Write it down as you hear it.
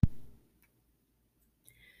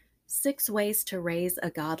6 Ways to Raise a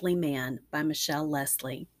Godly Man by Michelle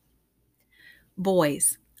Leslie.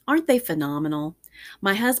 Boys, aren't they phenomenal?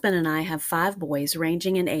 My husband and I have 5 boys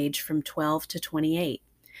ranging in age from 12 to 28.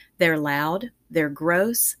 They're loud, they're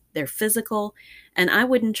gross, they're physical, and I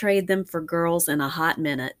wouldn't trade them for girls in a hot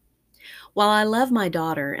minute. While I love my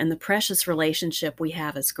daughter and the precious relationship we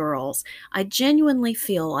have as girls, I genuinely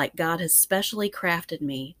feel like God has specially crafted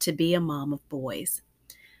me to be a mom of boys.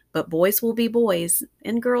 But boys will be boys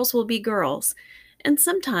and girls will be girls. And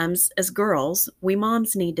sometimes, as girls, we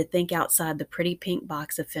moms need to think outside the pretty pink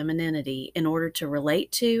box of femininity in order to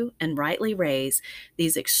relate to and rightly raise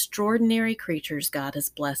these extraordinary creatures God has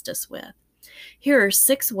blessed us with. Here are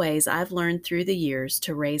 6 ways I've learned through the years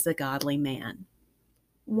to raise a godly man.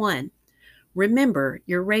 1. Remember,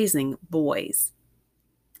 you're raising boys.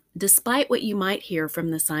 Despite what you might hear from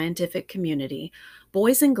the scientific community,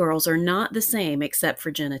 boys and girls are not the same except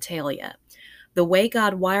for genitalia. The way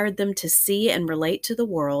God wired them to see and relate to the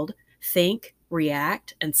world, think,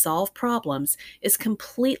 react, and solve problems is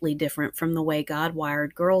completely different from the way God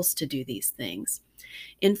wired girls to do these things.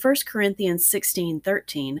 In 1 Corinthians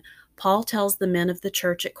 16:13, Paul tells the men of the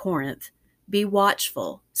church at Corinth, "Be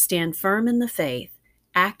watchful, stand firm in the faith,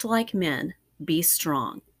 act like men, be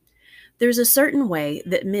strong." There's a certain way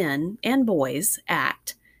that men and boys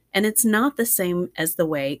act, and it's not the same as the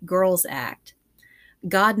way girls act.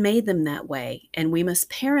 God made them that way, and we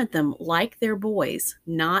must parent them like they're boys,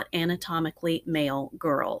 not anatomically male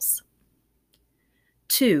girls.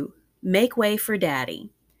 2. Make way for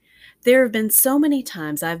daddy. There have been so many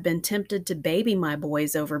times I've been tempted to baby my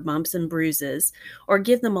boys over bumps and bruises or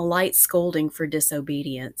give them a light scolding for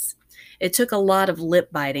disobedience. It took a lot of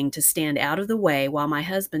lip biting to stand out of the way while my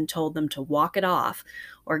husband told them to walk it off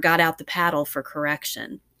or got out the paddle for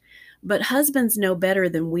correction. But husbands know better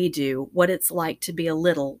than we do what it's like to be a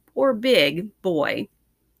little or big boy.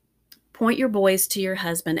 Point your boys to your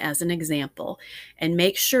husband as an example and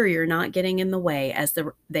make sure you're not getting in the way as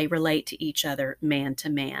they relate to each other man to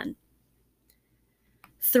man.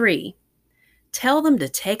 3. Tell them to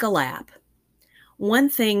take a lap. One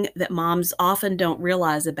thing that moms often don't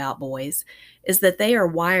realize about boys is that they are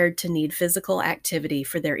wired to need physical activity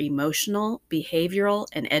for their emotional, behavioral,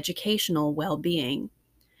 and educational well-being.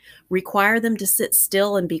 Require them to sit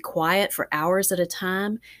still and be quiet for hours at a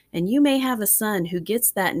time, and you may have a son who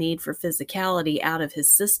gets that need for physicality out of his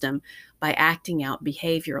system by acting out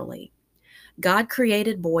behaviorally. God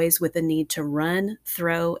created boys with a need to run,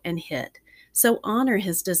 throw, and hit, so honor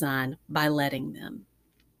his design by letting them.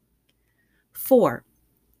 4.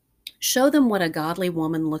 Show them what a godly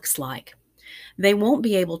woman looks like. They won't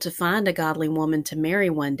be able to find a godly woman to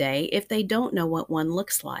marry one day if they don't know what one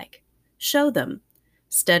looks like. Show them.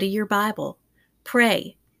 Study your Bible.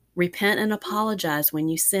 Pray. Repent and apologize when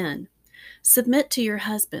you sin. Submit to your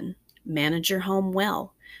husband. Manage your home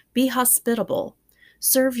well. Be hospitable.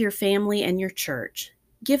 Serve your family and your church.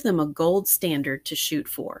 Give them a gold standard to shoot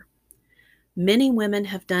for. Many women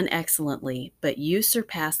have done excellently, but you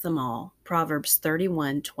surpass them all. Proverbs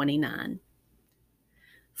 31:29.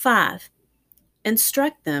 5.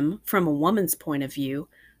 Instruct them, from a woman's point of view,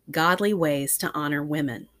 godly ways to honor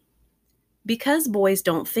women. Because boys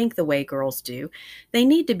don't think the way girls do, they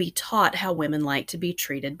need to be taught how women like to be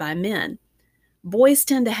treated by men. Boys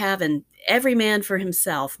tend to have an every man for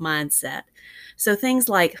himself mindset, so things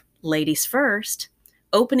like ladies first,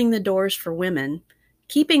 opening the doors for women,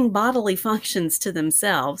 keeping bodily functions to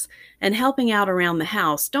themselves, and helping out around the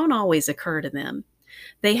house don't always occur to them.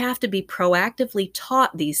 They have to be proactively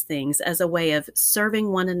taught these things as a way of serving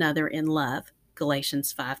one another in love,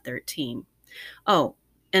 Galatians 5:13. Oh,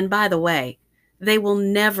 and by the way, they will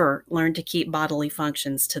never learn to keep bodily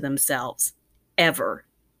functions to themselves. Ever.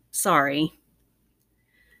 Sorry.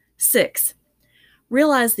 6.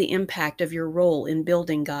 Realize the impact of your role in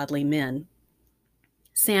building godly men.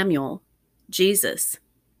 Samuel, Jesus,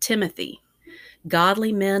 Timothy,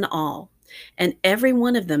 godly men all, and every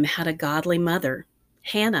one of them had a godly mother,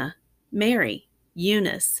 Hannah, Mary,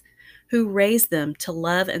 Eunice, who raised them to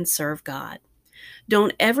love and serve God.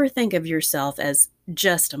 Don't ever think of yourself as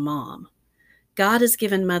just a mom. God has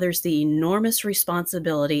given mothers the enormous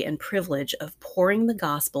responsibility and privilege of pouring the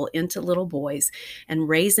gospel into little boys and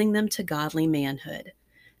raising them to godly manhood.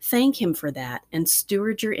 Thank Him for that and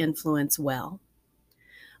steward your influence well.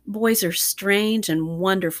 Boys are strange and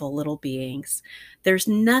wonderful little beings. There's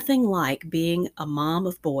nothing like being a mom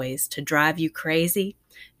of boys to drive you crazy,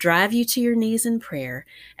 drive you to your knees in prayer,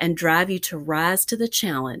 and drive you to rise to the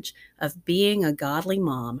challenge of being a godly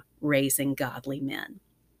mom raising godly men.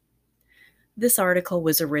 This article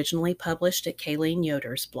was originally published at Kayleen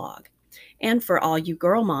Yoder's blog. And for all you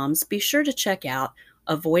girl moms, be sure to check out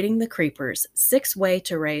Avoiding the Creepers: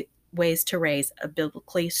 Ways to Raise a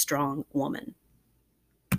Biblically Strong Woman.